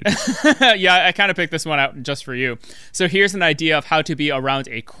for me to do? Yeah, I kind of picked this one out just for you. So here's an idea of how to be around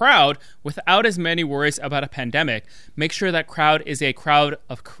a crowd without as many worries about a pandemic. Make sure that crowd is a crowd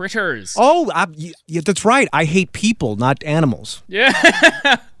of critters. Oh, yeah, that's right. I hate people, not animals.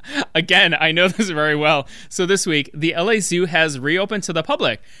 Yeah. Again, I know this very well. So this week, the LA Zoo has reopened to the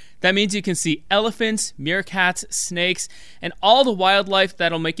public. That means you can see elephants, meerkats, snakes, and all the wildlife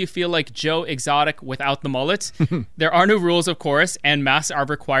that'll make you feel like Joe Exotic without the mullet. There are no rules, of course, and masks are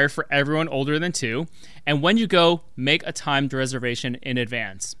required for everyone older than 2. And when you go, make a timed reservation in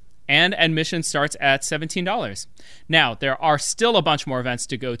advance. And admission starts at $17. Now, there are still a bunch more events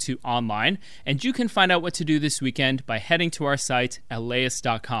to go to online, and you can find out what to do this weekend by heading to our site,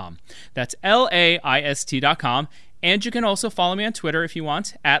 LAist.com. That's LAIST.com. And you can also follow me on Twitter if you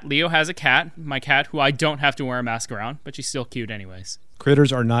want, at Leo Has a Cat, my cat who I don't have to wear a mask around, but she's still cute anyways.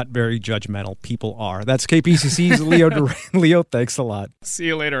 Critters are not very judgmental. People are. That's KPCC's Leo Duran. Leo, thanks a lot. See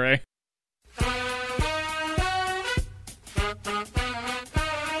you later, eh?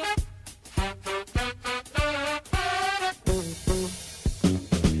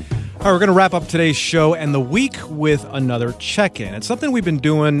 All right, we're going to wrap up today's show and the week with another check-in. It's something we've been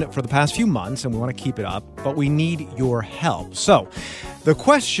doing for the past few months, and we want to keep it up, but we need your help. So the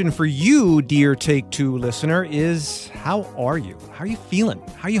question for you, dear Take Two listener, is how are you? How are you feeling?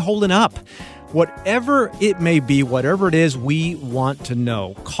 How are you holding up? Whatever it may be, whatever it is, we want to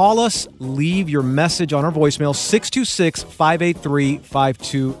know. Call us, leave your message on our voicemail,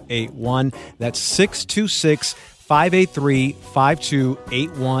 626-583-5281. That's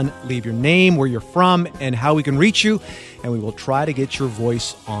 626-583-5281. Leave your name, where you're from, and how we can reach you, and we will try to get your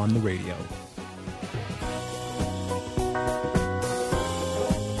voice on the radio.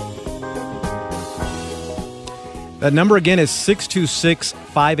 That number again is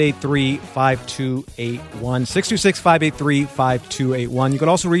 626-583-5281. 626-583-5281. You can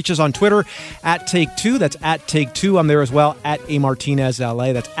also reach us on Twitter at Take2. That's at Take2. I'm there as well, at A Martinez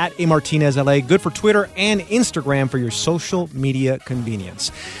LA. That's at A Martinez LA. Good for Twitter and Instagram for your social media convenience.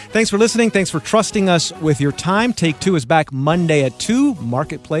 Thanks for listening. Thanks for trusting us with your time. Take2 is back Monday at 2.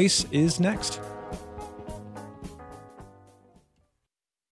 Marketplace is next.